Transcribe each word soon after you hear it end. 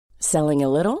Selling a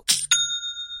little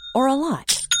or a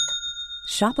lot?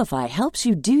 Shopify helps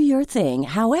you do your thing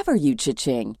however you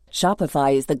cha-ching.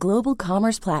 Shopify is the global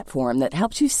commerce platform that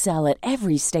helps you sell at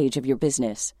every stage of your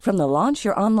business. From the launch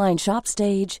your online shop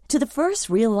stage to the first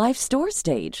real-life store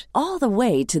stage, all the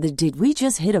way to the did we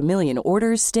just hit a million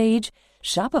orders stage.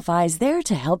 Shopify is there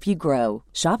to help you grow.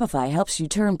 Shopify helps you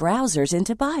turn browsers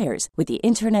into buyers with the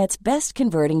internet's best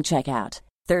converting checkout.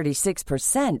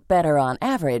 36% better on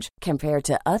average compared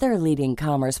to other leading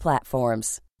commerce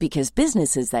platforms. Because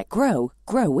businesses that grow,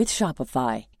 grow with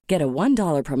Shopify. Get a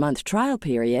 $1 per month trial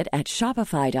period at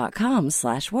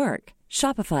shopify.com/work.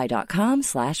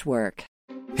 Shopify.com/work.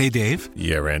 Hey, Dave.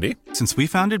 Yeah, Randy. Since we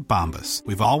founded Bombas,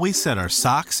 we've always said our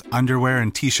socks, underwear,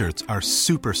 and T-shirts are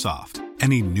super soft.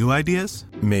 Any new ideas?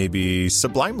 Maybe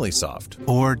sublimely soft.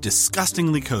 Or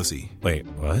disgustingly cozy. Wait,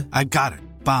 what? I got it.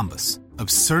 Bombas.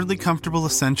 Absurdly comfortable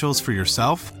essentials for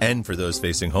yourself and for those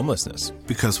facing homelessness.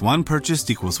 Because one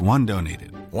purchased equals one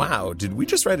donated. Wow, did we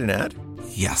just write an ad?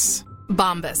 Yes.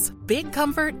 Bombas. Big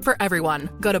comfort for everyone.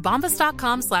 Go to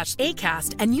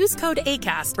bombas.com/ACAST and use code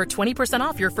ACAST for 20%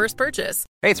 off your first purchase.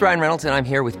 Hey, it's Ryan Reynolds, and I'm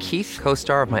here with Keith,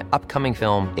 co-star of my upcoming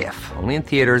film, If, only in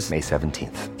theaters May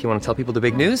 17th. Do you want to tell people the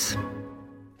big news?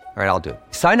 All right, I'll do it.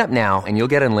 Sign up now and you'll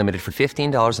get unlimited for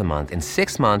 $15 a month and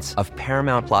 6 months of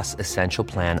Paramount Plus Essential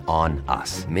Plan on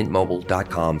us.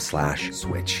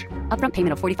 MintMobile.com/switch. Upfront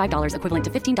payment of $45 equivalent to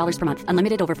 $15 per month.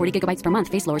 Unlimited over 40 gigabytes per month.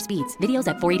 Face lower speeds. Videos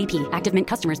at 480p. Active Mint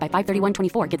customers by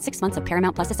 531.24 get 6 months of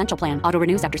Paramount Plus Essential Plan. Auto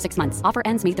renews after 6 months. Offer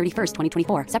ends May 31st,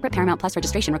 2024. Separate Paramount Plus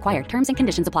registration required. Terms and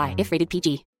conditions apply if rated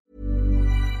PG.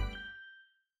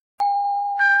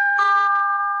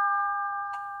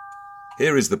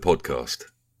 Here is the podcast.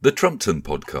 The Trumpton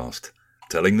Podcast,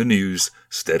 telling the news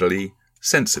steadily,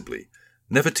 sensibly,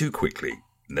 never too quickly,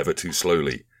 never too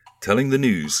slowly, telling the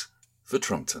news for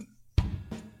Trumpton.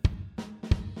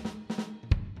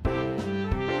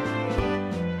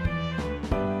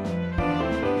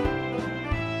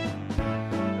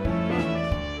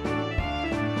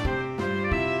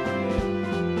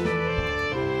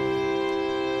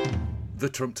 The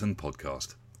Trumpton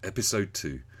Podcast, Episode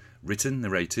 2. Written,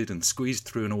 narrated and squeezed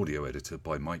through an audio editor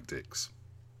by Mike Dix.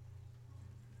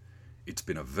 It's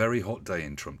been a very hot day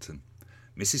in Trumpton.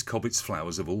 Mrs. Cobbett's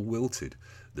flowers have all wilted,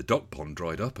 the dock pond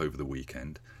dried up over the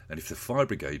weekend, and if the fire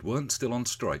brigade weren't still on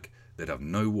strike, they'd have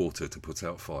no water to put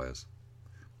out fires.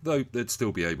 Though they'd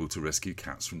still be able to rescue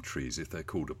cats from trees if they're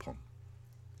called upon.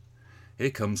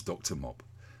 Here comes Dr. Mopp,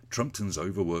 Trumpton's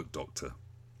overworked doctor.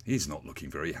 He's not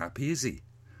looking very happy, is he?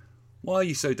 Why are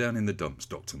you so down in the dumps,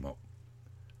 Dr. Mopp?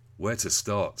 Where to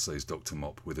start, says Dr.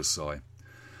 Mopp with a sigh.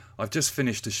 I've just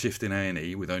finished a shift in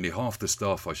A&E with only half the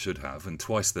staff I should have and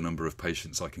twice the number of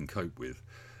patients I can cope with.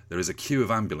 There is a queue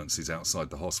of ambulances outside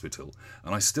the hospital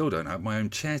and I still don't have my own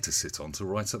chair to sit on to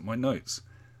write up my notes.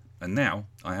 And now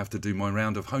I have to do my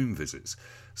round of home visits,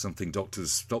 something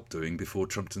doctors stopped doing before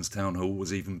Trumpton's Town Hall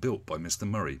was even built by Mr.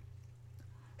 Murray.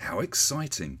 How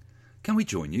exciting! Can we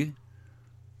join you?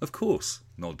 Of course,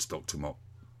 nods Dr. Mopp.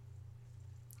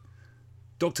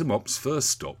 Dr. Mopp's first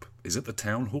stop is at the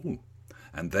Town Hall,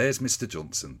 and there's Mr.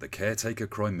 Johnson, the caretaker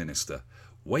Crime Minister,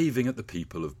 waving at the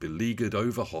people of beleaguered,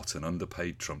 overhot and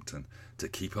underpaid Trumpton to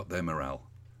keep up their morale.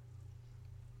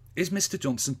 Is Mr.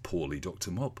 Johnson poorly,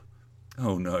 Dr. Mopp?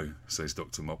 Oh no, says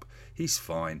Dr. Mopp, he's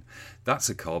fine. That's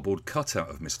a cardboard cutout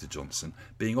of Mr. Johnson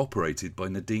being operated by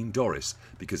Nadine Dorris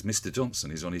because Mr. Johnson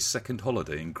is on his second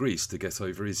holiday in Greece to get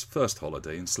over his first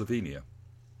holiday in Slovenia.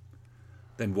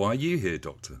 Then why are you here,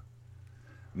 Doctor?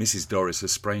 Mrs. Dorris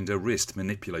has sprained her wrist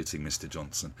manipulating Mr.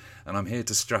 Johnson, and I'm here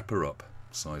to strap her up,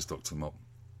 sighs Dr. Mopp.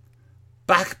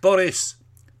 Back, Boris!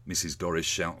 Mrs. Dorris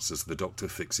shouts as the doctor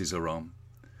fixes her arm.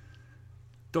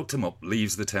 Dr. Mopp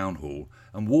leaves the town hall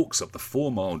and walks up the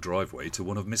 4-mile driveway to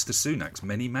one of Mr. Sunak's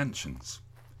many mansions.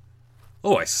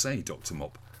 Oh, I say, Dr.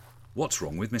 Mopp, what's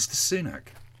wrong with Mr.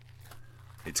 Sunak?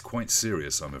 It's quite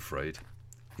serious, I'm afraid.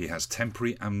 He has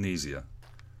temporary amnesia.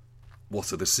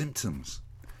 What are the symptoms?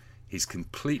 He's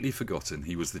completely forgotten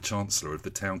he was the Chancellor of the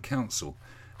Town Council,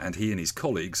 and he and his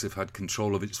colleagues have had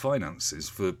control of its finances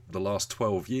for the last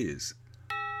 12 years.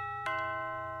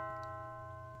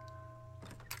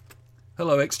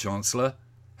 Hello, ex-Chancellor.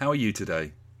 How are you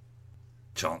today?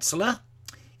 Chancellor?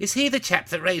 Is he the chap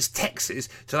that raised taxes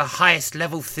to the highest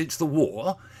level since the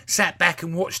war, sat back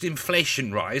and watched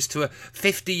inflation rise to a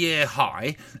 50-year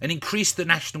high and increased the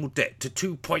national debt to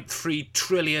 £2.3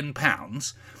 trillion?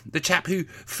 The chap who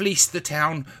fleeced the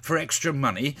town for extra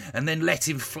money and then let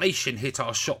inflation hit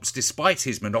our shops despite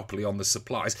his monopoly on the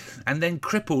supplies and then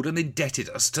crippled and indebted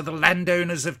us to the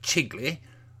landowners of Chigley?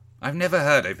 I've never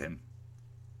heard of him.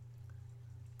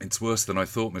 It's worse than I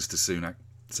thought, Mr. Sunak.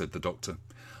 said the doctor.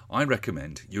 I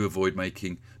recommend you avoid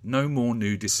making no more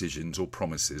new decisions or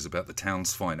promises about the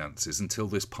town's finances until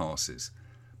this passes.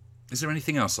 Is there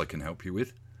anything else I can help you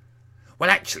with? Well,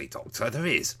 actually, Doctor, there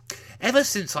is. Ever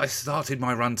since I started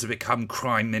my run to become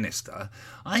Crime Minister,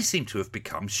 I seem to have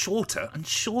become shorter and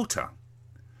shorter.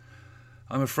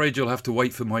 I'm afraid you'll have to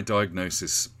wait for my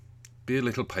diagnosis. Be a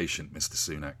little patient, Mr.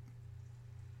 Sunak.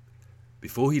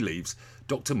 Before he leaves,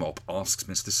 Dr. Mopp asks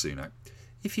Mr. Sunak,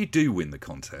 if you do win the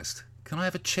contest, can I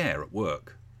have a chair at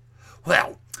work?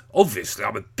 Well, obviously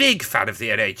I'm a big fan of the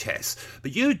NHS,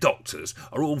 but you doctors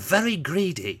are all very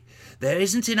greedy. There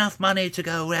isn't enough money to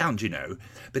go around, you know.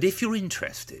 But if you're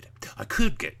interested, I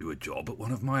could get you a job at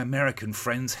one of my American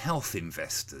friends' health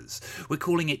investors. We're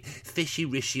calling it Fishy,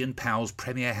 Rishi and Powell's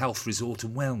Premier Health Resort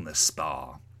and Wellness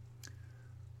Spa.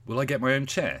 Will I get my own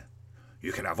chair?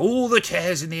 You can have all the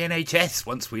chairs in the NHS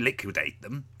once we liquidate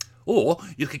them. Or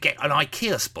you could get an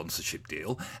IKEA sponsorship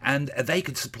deal and they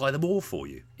could supply them all for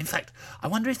you. In fact, I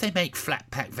wonder if they make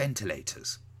flat-pack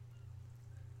ventilators.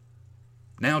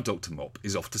 Now Dr. Mopp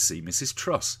is off to see Mrs.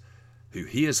 Truss, who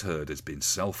he has heard has been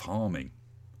self-harming.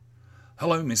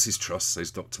 Hello, Mrs. Truss, says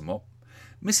Dr. Mopp.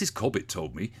 Mrs. Cobbett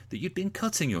told me that you'd been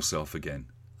cutting yourself again.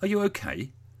 Are you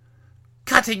okay?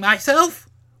 Cutting myself?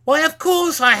 Why, of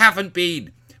course I haven't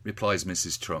been, replies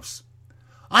Mrs. Truss.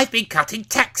 I've been cutting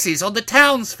taxes on the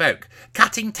townsfolk,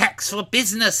 cutting tax for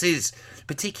businesses,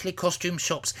 particularly costume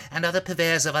shops and other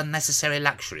purveyors of unnecessary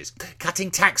luxuries,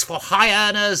 cutting tax for high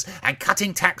earners and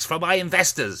cutting tax for my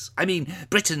investors. I mean,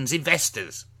 Britain's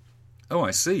investors. Oh,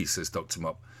 I see, says Dr.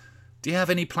 Mopp. Do you have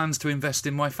any plans to invest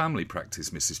in my family practice,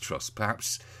 Mrs. Truss?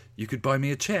 Perhaps you could buy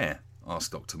me a chair,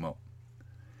 asked Dr. Mopp.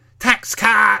 Tax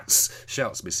cuts,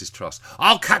 shouts Mrs. Truss.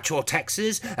 I'll cut your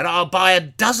taxes and I'll buy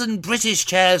 12 British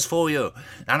chairs for you.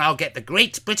 And I'll get the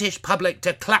great British public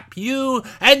to clap you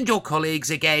and your colleagues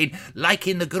again, like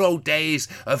in the good old days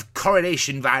of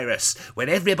coronation virus, when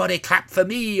everybody clapped for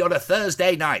me on a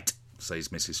Thursday night, says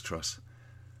Mrs. Truss.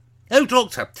 Oh,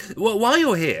 Doctor, while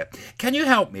you're here, can you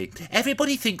help me?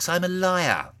 Everybody thinks I'm a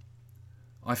liar.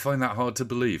 I find that hard to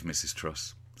believe, Mrs.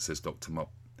 Truss, says Dr. Mopp,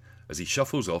 as he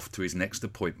shuffles off to his next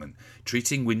appointment,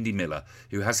 treating Windy Miller,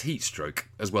 who has heat stroke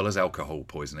as well as alcohol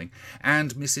poisoning,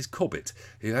 and Mrs. Cobbett,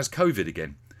 who has COVID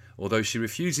again, although she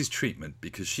refuses treatment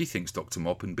because she thinks Dr.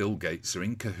 Mopp and Bill Gates are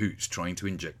in cahoots trying to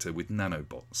inject her with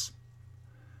nanobots.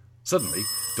 Suddenly,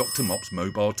 Dr. Mopp's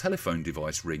mobile telephone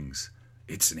device rings.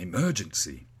 It's an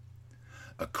emergency.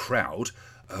 A crowd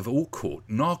have all caught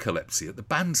narcolepsy at the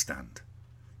bandstand.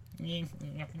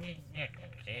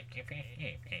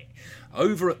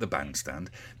 Over at the bandstand,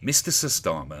 Mr.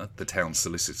 Sestama, the town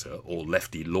solicitor, or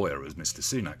lefty lawyer as Mr.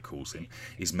 Sunak calls him,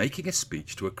 is making a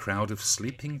speech to a crowd of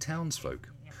sleeping townsfolk.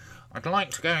 I'd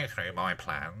like to go through my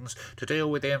plans to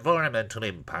deal with the environmental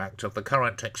impact of the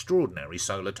current extraordinary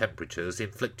solar temperatures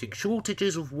inflicting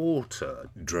shortages of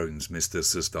water, drones Mr.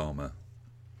 Sestama.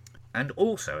 And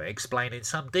also explain in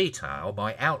some detail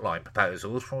my outline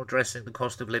proposals for addressing the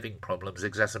cost of living problems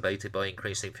exacerbated by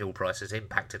increasing fuel prices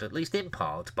impacted at least in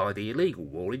part by the illegal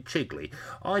war in Chigley.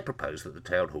 I propose that the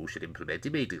Town Hall should implement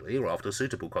immediately or after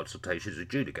suitable consultations and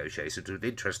due negotiations with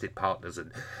interested partners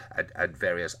and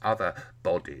various other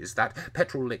bodies that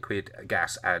petrol, liquid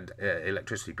gas and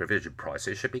electricity provision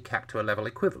prices should be capped to a level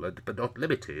equivalent but not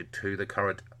limited to the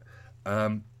current...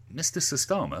 Mr.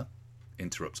 Sestama,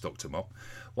 interrupts Dr. Mopp,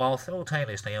 while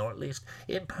simultaneously, or at least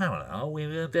in parallel, we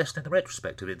invest in the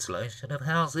retrospective installation of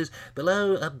houses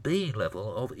below a B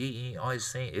level of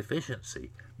EEIC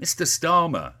efficiency. Mr.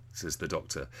 Starmer, says the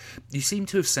doctor, you seem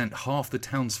to have sent half the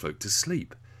townsfolk to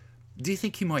sleep. Do you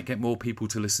think you might get more people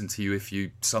to listen to you if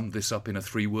you summed this up in a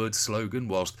 3-word slogan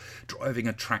whilst driving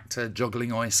a tractor,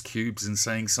 juggling ice cubes and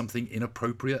saying something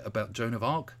inappropriate about Joan of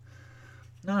Arc?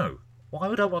 No. Why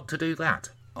would I want to do that?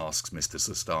 Asks Mr.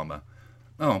 Sestama.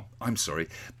 Oh, I'm sorry.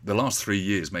 The last 3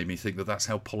 years made me think that that's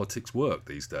how politics work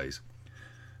these days.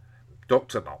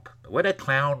 Dr. Mopp, when a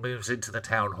clown moves into the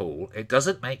town hall, it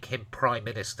doesn't make him Prime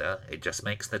Minister, it just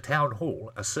makes the town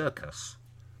hall a circus.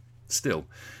 Still,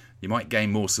 you might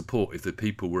gain more support if the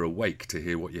people were awake to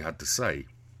hear what you had to say.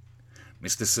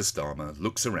 Mr. Sestama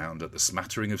looks around at the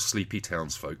smattering of sleepy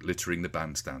townsfolk littering the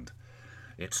bandstand.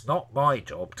 It's not my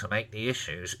job to make the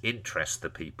issues interest the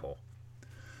people.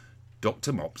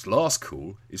 Dr. Mopp's last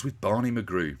call is with Barney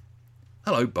McGrew.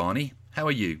 Hello, Barney. How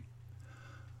are you?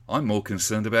 I'm more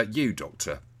concerned about you,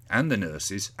 Doctor, and the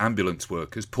nurses, ambulance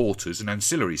workers, porters and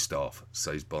ancillary staff,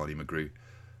 says Barney McGrew.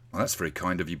 Well, that's very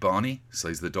kind of you, Barney,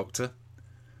 says the doctor.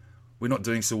 We're not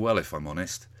doing so well, if I'm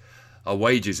honest. Our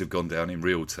wages have gone down in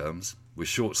real terms. We're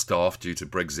short-staffed due to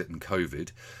Brexit and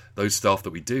COVID. Those staff that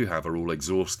we do have are all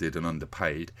exhausted and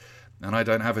underpaid. And I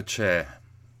don't have a chair,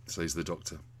 says the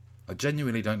doctor. I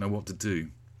genuinely don't know what to do.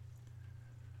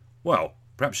 Well,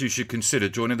 perhaps you should consider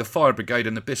joining the fire brigade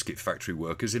and the biscuit factory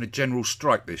workers in a general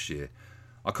strike this year.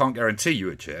 I can't guarantee you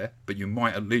a chair, but you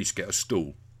might at least get a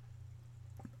stool.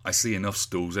 I see enough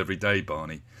stools every day,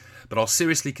 Barney, but I'll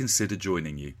seriously consider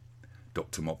joining you,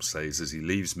 Dr. Mopp says as he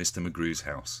leaves Mr. McGrew's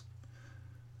house.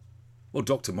 Well,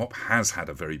 Dr. Mopp has had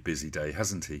a very busy day,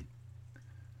 hasn't he?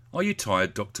 Are you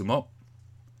tired, Dr. Mopp?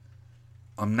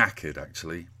 I'm knackered,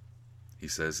 actually, he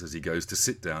says as he goes to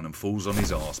sit down and falls on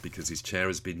his arse because his chair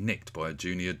has been nicked by a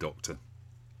junior doctor.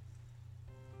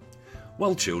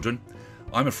 Well, children,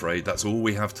 I'm afraid that's all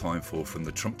we have time for from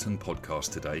the Trumpton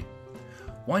podcast today.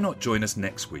 Why not join us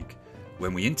next week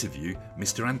when we interview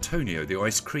Mr. Antonio, the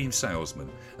ice cream salesman,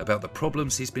 about the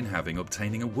problems he's been having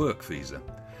obtaining a work visa,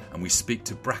 and we speak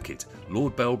to Brackett,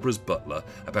 Lord Belborough's butler,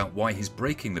 about why he's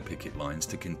breaking the picket lines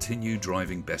to continue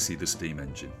driving Bessie the steam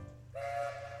engine.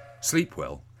 Sleep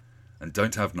well, and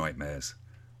don't have nightmares.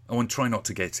 Oh, and try not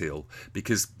to get ill,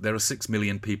 because there are 6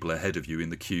 million people ahead of you in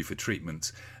the queue for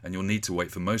treatment, and you'll need to wait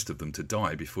for most of them to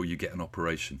die before you get an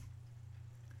operation.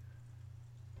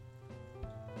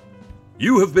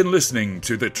 You have been listening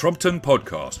to the Trumpton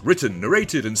Podcast, written,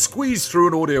 narrated and squeezed through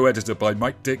an audio editor by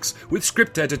Mike Dix, with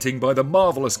script editing by the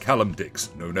marvellous Callum Dix.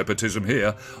 No nepotism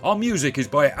here. Our music is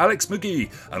by Alex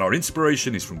McGee, and our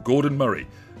inspiration is from Gordon Murray.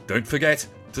 Don't forget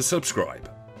to subscribe.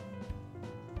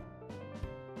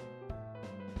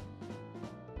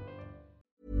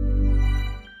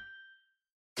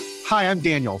 Hi, I'm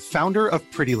Daniel, founder of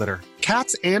Pretty Litter.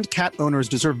 Cats and cat owners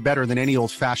deserve better than any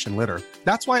old-fashioned litter.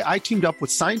 That's why I teamed up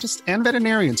with scientists and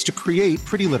veterinarians to create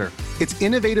Pretty Litter. Its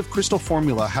innovative crystal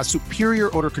formula has superior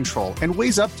odor control and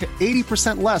weighs up to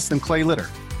 80% less than clay litter.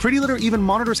 Pretty Litter even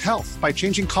monitors health by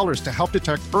changing colors to help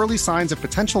detect early signs of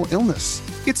potential illness.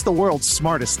 It's the world's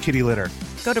smartest kitty litter.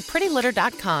 Go to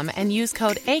prettylitter.com and use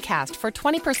code ACAST for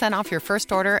 20% off your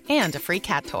first order and a free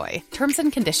cat toy. Terms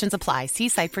and conditions apply. See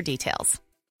site for details.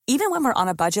 Even when we're on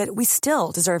a budget, we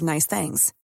still deserve nice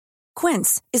things.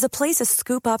 Quince is a place to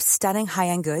scoop up stunning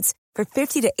high-end goods for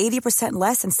 50 to 80%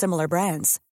 less than similar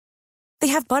brands. They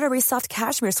have buttery soft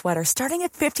cashmere sweaters starting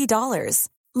at $50,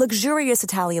 luxurious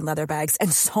Italian leather bags,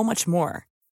 and so much more.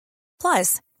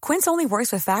 Plus, Quince only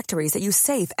works with factories that use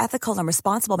safe, ethical, and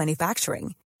responsible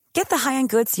manufacturing. Get the high-end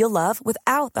goods you'll love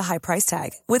without the high price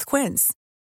tag with Quince.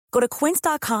 Go to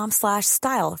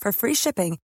quince.com/style for free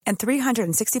shipping and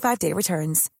 365-day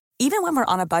returns. Even when we're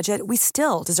on a budget, we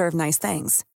still deserve nice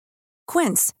things.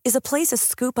 Quince is a place to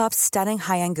scoop up stunning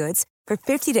high-end goods for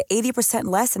 50 to 80%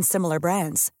 less than similar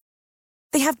brands.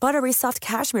 They have buttery soft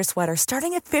cashmere sweaters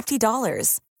starting at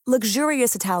 $50,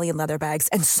 luxurious Italian leather bags,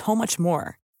 and so much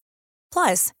more.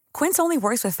 Plus, Quince only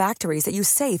works with factories that use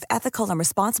safe, ethical, and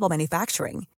responsible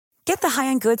manufacturing. Get the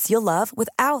high-end goods you'll love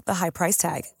without the high price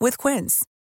tag with Quince.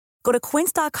 Go to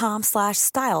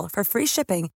quince.com/style for free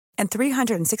shipping and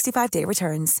 365-day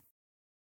returns.